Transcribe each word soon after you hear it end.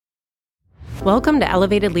Welcome to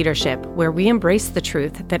Elevated Leadership, where we embrace the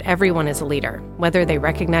truth that everyone is a leader, whether they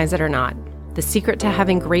recognize it or not. The secret to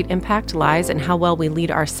having great impact lies in how well we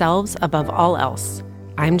lead ourselves above all else.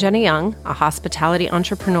 I'm Jenny Young, a hospitality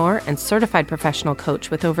entrepreneur and certified professional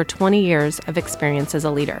coach with over 20 years of experience as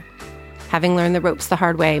a leader. Having learned the ropes the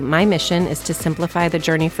hard way, my mission is to simplify the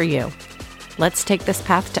journey for you. Let's take this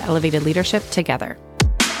path to elevated leadership together.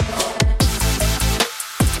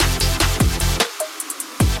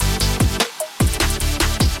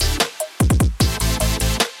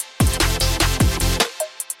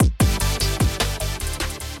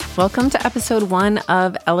 Welcome to episode 1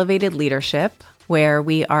 of Elevated Leadership, where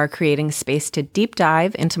we are creating space to deep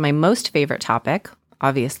dive into my most favorite topic,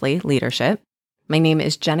 obviously, leadership. My name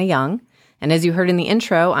is Jenny Young, and as you heard in the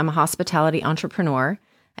intro, I'm a hospitality entrepreneur.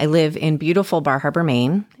 I live in beautiful Bar Harbor,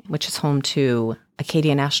 Maine, which is home to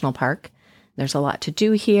Acadia National Park. There's a lot to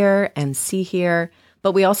do here and see here,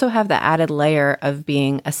 but we also have the added layer of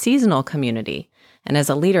being a seasonal community. And as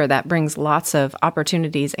a leader, that brings lots of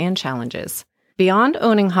opportunities and challenges. Beyond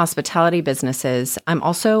owning hospitality businesses, I'm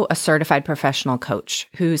also a certified professional coach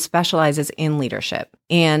who specializes in leadership.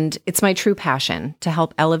 And it's my true passion to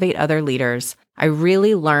help elevate other leaders. I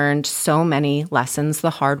really learned so many lessons the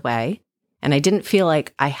hard way, and I didn't feel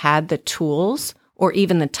like I had the tools or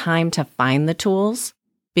even the time to find the tools,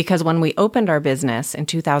 because when we opened our business in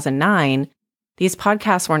 2009, these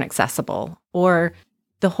podcasts weren't accessible, or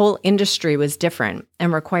the whole industry was different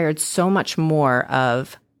and required so much more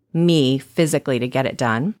of me physically to get it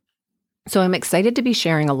done. So I'm excited to be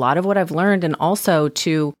sharing a lot of what I've learned and also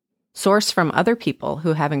to source from other people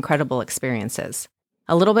who have incredible experiences.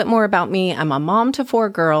 A little bit more about me. I'm a mom to 4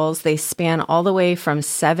 girls. They span all the way from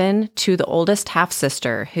 7 to the oldest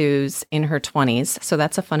half-sister who's in her 20s. So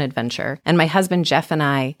that's a fun adventure. And my husband, Jeff, and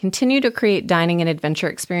I continue to create dining and adventure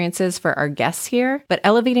experiences for our guests here. But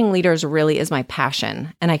elevating leaders really is my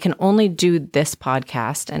passion. And I can only do this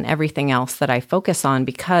podcast and everything else that I focus on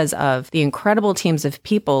because of the incredible teams of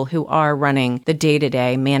people who are running the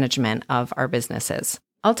day-to-day management of our businesses.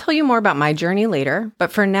 I'll tell you more about my journey later,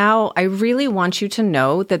 but for now, I really want you to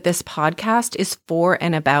know that this podcast is for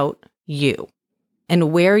and about you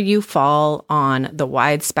and where you fall on the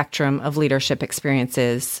wide spectrum of leadership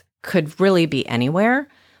experiences could really be anywhere.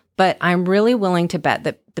 But I'm really willing to bet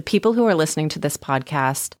that the people who are listening to this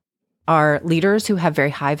podcast are leaders who have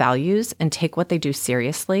very high values and take what they do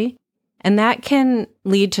seriously. And that can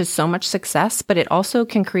lead to so much success, but it also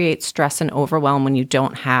can create stress and overwhelm when you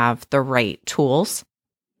don't have the right tools.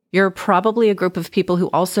 You're probably a group of people who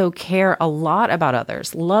also care a lot about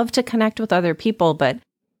others, love to connect with other people, but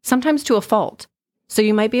sometimes to a fault. So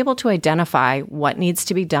you might be able to identify what needs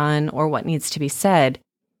to be done or what needs to be said,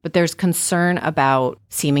 but there's concern about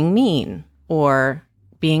seeming mean or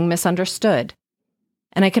being misunderstood.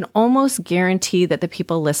 And I can almost guarantee that the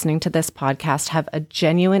people listening to this podcast have a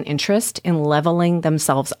genuine interest in leveling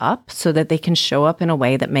themselves up so that they can show up in a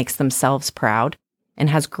way that makes themselves proud and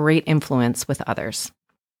has great influence with others.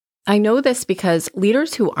 I know this because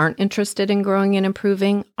leaders who aren't interested in growing and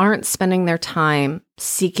improving aren't spending their time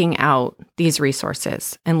seeking out these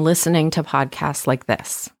resources and listening to podcasts like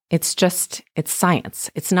this. It's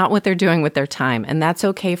science. It's not what they're doing with their time, and that's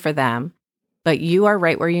okay for them. But you are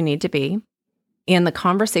right where you need to be. And the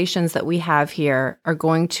conversations that we have here are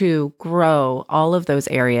going to grow all of those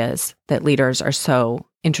areas that leaders are so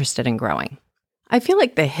interested in growing. I feel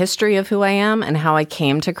like the history of who I am and how I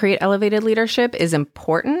came to create Elevated Leadership is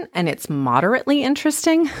important and it's moderately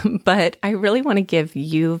interesting, but I really want to give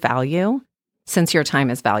you value since your time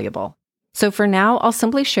is valuable. So for now, I'll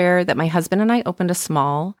simply share that my husband and I opened a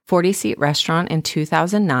small 40-seat restaurant in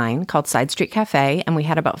 2009 called Side Street Cafe, and we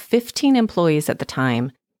had about 15 employees at the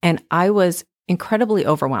time, and I was incredibly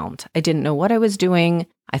overwhelmed. I didn't know what I was doing.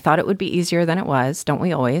 I thought it would be easier than it was, don't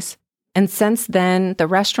we always? And since then, the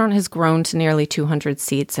restaurant has grown to nearly 200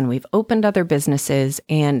 seats and we've opened other businesses,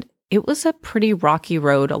 and it was a pretty rocky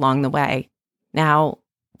road along the way. Now,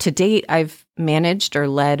 to date, I've managed or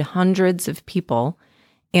led hundreds of people,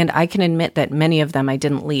 and I can admit that many of them I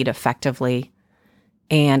didn't lead effectively.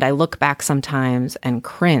 And I look back sometimes and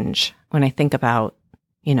cringe when I think about,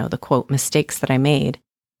 the quote, mistakes that I made.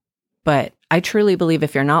 But I truly believe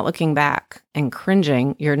if you're not looking back and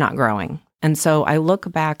cringing, you're not growing. And so I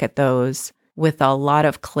look back at those with a lot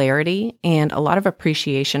of clarity and a lot of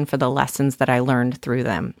appreciation for the lessons that I learned through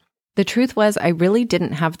them. The truth was, I really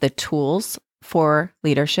didn't have the tools for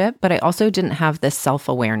leadership, but I also didn't have this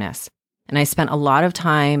self-awareness. And I spent a lot of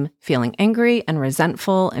time feeling angry and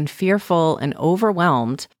resentful and fearful and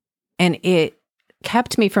overwhelmed. And it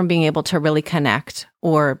kept me from being able to really connect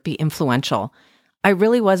or be influential. I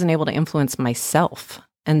really wasn't able to influence myself.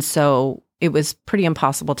 And so it was pretty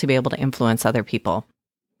impossible to be able to influence other people.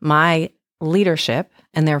 My leadership,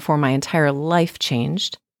 and therefore my entire life,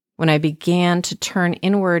 changed when I began to turn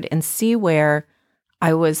inward and see where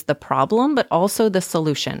I was the problem, but also the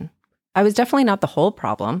solution. I was definitely not the whole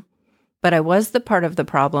problem, but I was the part of the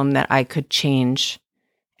problem that I could change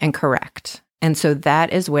and correct. And so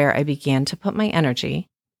that is where I began to put my energy,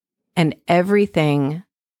 and everything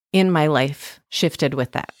in my life shifted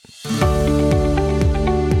with that.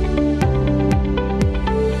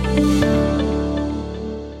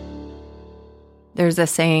 There's a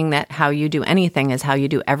saying that how you do anything is how you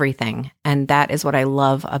do everything. And that is what I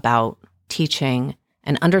love about teaching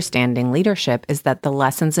and understanding leadership, is that the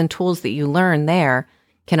lessons and tools that you learn there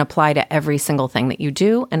can apply to every single thing that you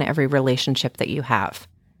do and every relationship that you have.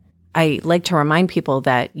 I like to remind people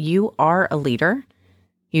that you are a leader.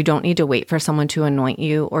 You don't need to wait for someone to anoint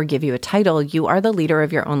you or give you a title. You are the leader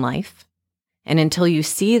of your own life. And until you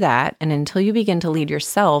see that, and until you begin to lead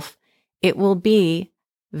yourself, it will be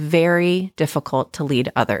very difficult to lead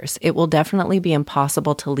others. It will definitely be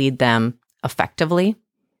impossible to lead them effectively.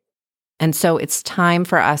 And so it's time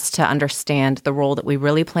for us to understand the role that we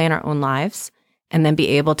really play in our own lives, and then be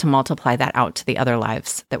able to multiply that out to the other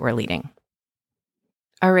lives that we're leading.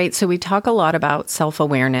 All right, so we talk a lot about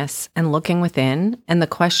self-awareness and looking within, and the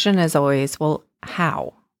question is always, well,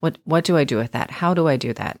 how? What do I do with that? How do I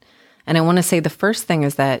do that? And I want to say the first thing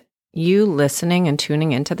is that you listening and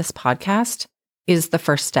tuning into this podcast is the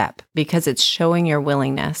first step, because it's showing your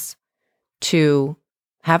willingness to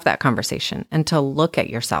have that conversation and to look at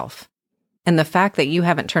yourself. And the fact that you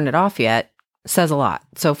haven't turned it off yet says a lot.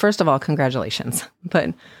 So first of all, congratulations.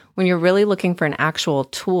 But when you're really looking for an actual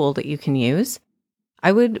tool that you can use,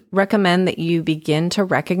 I would recommend that you begin to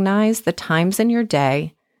recognize the times in your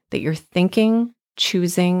day that you're thinking,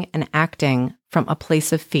 choosing, and acting from a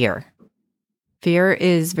place of fear. Fear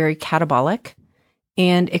is very catabolic,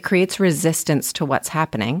 and it creates resistance to what's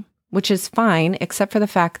happening, which is fine, except for the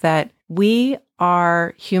fact that we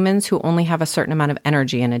are humans who only have a certain amount of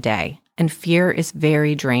energy in a day, and fear is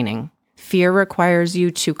very draining. Fear requires you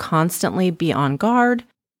to constantly be on guard,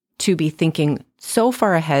 to be thinking so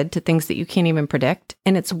far ahead to things that you can't even predict,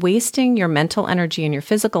 and it's wasting your mental energy and your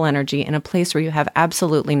physical energy in a place where you have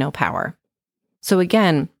absolutely no power. So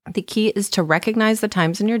again, the key is to recognize the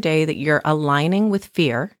times in your day that you're aligning with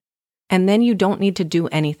fear, and then you don't need to do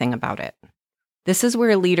anything about it. This is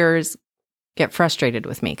where leaders get frustrated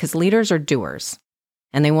with me, because leaders are doers,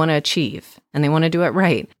 and they want to achieve, and they want to do it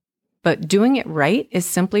right. But doing it right is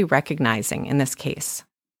simply recognizing in this case.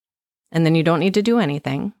 And then you don't need to do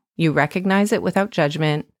anything. You recognize it without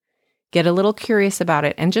judgment, get a little curious about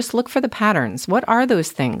it, and just look for the patterns. What are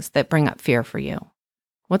those things that bring up fear for you?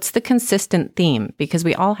 What's the consistent theme? Because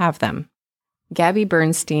we all have them. Gabby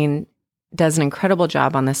Bernstein does an incredible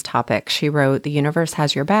job on this topic. She wrote The Universe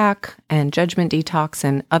Has Your Back and Judgment Detox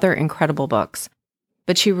and other incredible books.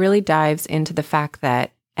 But she really dives into the fact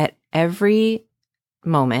that at every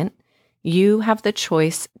moment, you have the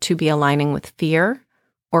choice to be aligning with fear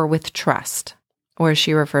or with trust, or as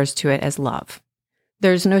she refers to it as love.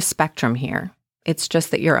 There's no spectrum here. It's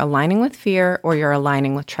just that you're aligning with fear or you're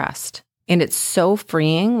aligning with trust. And it's so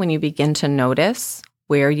freeing when you begin to notice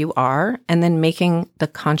where you are and then making the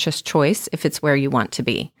conscious choice if it's where you want to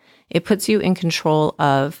be. It puts you in control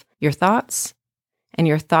of your thoughts, and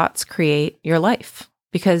your thoughts create your life,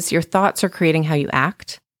 because your thoughts are creating how you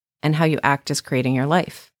act, and how you act is creating your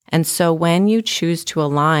life. And so when you choose to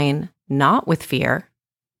align not with fear,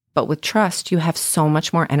 but with trust, you have so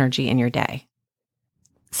much more energy in your day.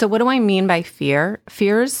 So what do I mean by fear?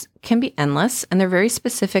 Fears can be endless, and they're very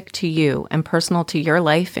specific to you and personal to your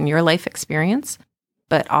life and your life experience.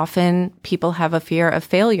 But often people have a fear of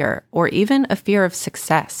failure, or even a fear of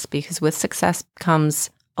success, because with success comes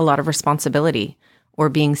a lot of responsibility, or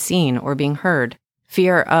being seen or being heard.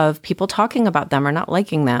 Fear of people talking about them or not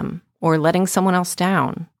liking them, or letting someone else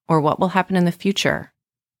down, or what will happen in the future,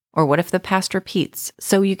 or what if the past repeats.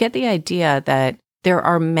 So you get the idea that there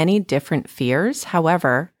are many different fears.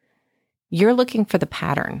 However, you're looking for the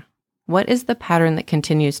pattern. What is the pattern that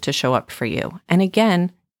continues to show up for you? And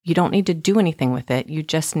again, you don't need to do anything with it. You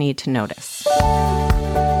just need to notice.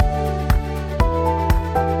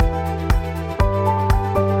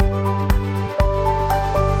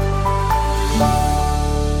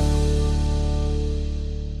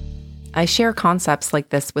 I share concepts like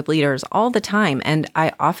this with leaders all the time, and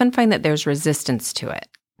I often find that there's resistance to it.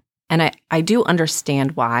 And I do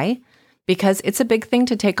understand why, because it's a big thing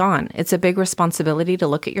to take on. It's a big responsibility to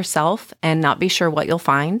look at yourself and not be sure what you'll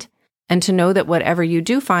find, and to know that whatever you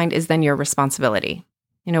do find is then your responsibility.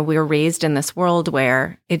 You know, we're raised in this world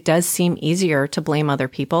where it does seem easier to blame other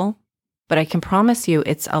people, But I can promise you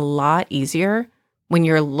it's a lot easier when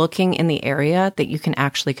you're looking in the area that you can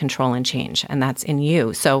actually control and change, and that's in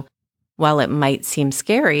you. So while it might seem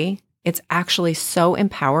scary, it's actually so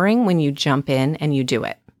empowering when you jump in and you do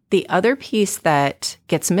it. The other piece that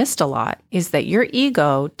gets missed a lot is that your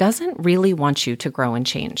ego doesn't really want you to grow and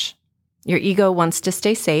change. Your ego wants to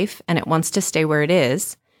stay safe and it wants to stay where it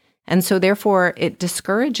is. And so therefore, it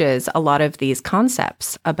discourages a lot of these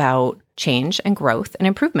concepts about change and growth and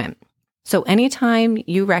improvement. So anytime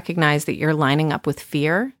you recognize that you're lining up with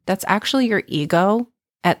fear, that's actually your ego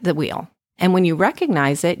at the wheel. And when you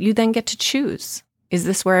recognize it, you then get to choose. Is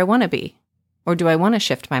this where I want to be? Or do I want to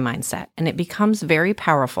shift my mindset? And it becomes very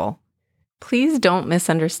powerful. Please don't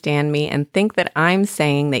misunderstand me and think that I'm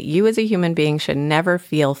saying that you as a human being should never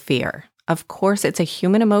feel fear. Of course, it's a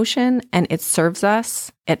human emotion and it serves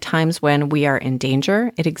us at times when we are in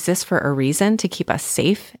danger. It exists for a reason to keep us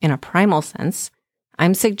safe in a primal sense.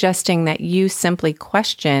 I'm suggesting that you simply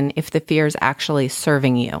question if the fear is actually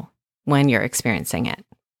serving you when you're experiencing it.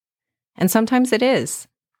 And sometimes it is.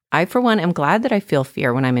 I, for one, am glad that I feel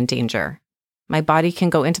fear when I'm in danger. My body can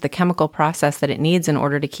go into the chemical process that it needs in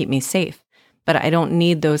order to keep me safe, but I don't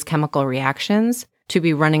need those chemical reactions to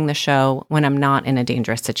be running the show when I'm not in a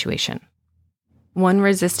dangerous situation. One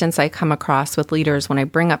resistance I come across with leaders when I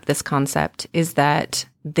bring up this concept is that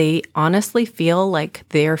they honestly feel like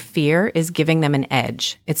their fear is giving them an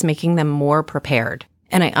edge. It's making them more prepared.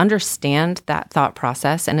 And I understand that thought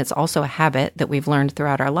process, and it's also a habit that we've learned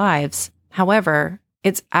throughout our lives. However,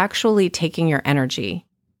 it's actually taking your energy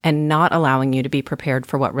and not allowing you to be prepared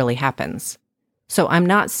for what really happens. So I'm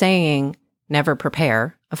not saying never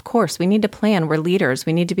prepare. Of course, we need to plan. We're leaders.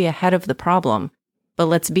 We need to be ahead of the problem. But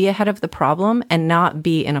let's be ahead of the problem and not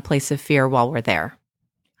be in a place of fear while we're there.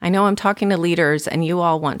 I know I'm talking to leaders and you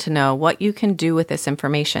all want to know what you can do with this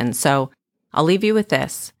information. So I'll leave you with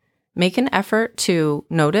this. Make an effort to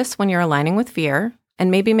notice when you're aligning with fear and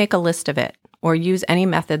maybe make a list of it or use any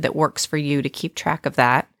method that works for you to keep track of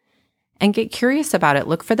that and get curious about it.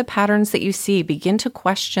 Look for the patterns that you see, begin to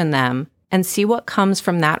question them and see what comes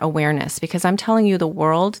from that awareness, because I'm telling you, the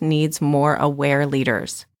world needs more aware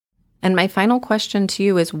leaders. And my final question to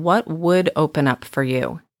you is, what would open up for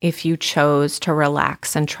you if you chose to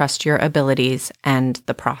relax and trust your abilities and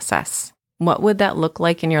the process? What would that look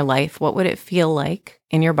like in your life? What would it feel like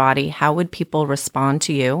in your body? How would people respond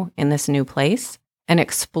to you in this new place? And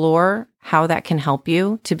explore how that can help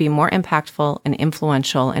you to be more impactful and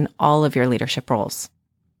influential in all of your leadership roles.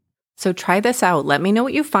 So try this out. Let me know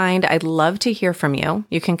what you find. I'd love to hear from you.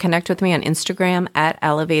 You can connect with me on Instagram at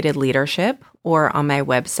Elevated Leadership or on my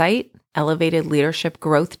website,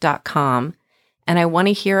 elevatedleadershipgrowth.com. And I want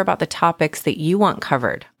to hear about the topics that you want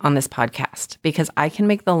covered on this podcast, because I can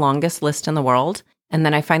make the longest list in the world, and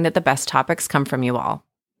then I find that the best topics come from you all.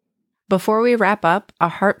 Before we wrap up, a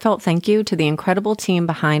heartfelt thank you to the incredible team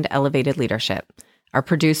behind Elevated Leadership. Our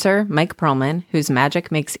producer, Mike Perlman, whose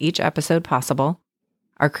magic makes each episode possible.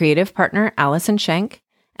 Our creative partner, Allison Schenk.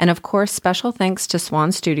 And of course, special thanks to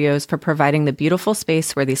Swan Studios for providing the beautiful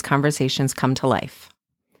space where these conversations come to life.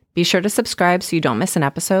 Be sure to subscribe so you don't miss an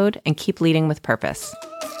episode and keep leading with purpose.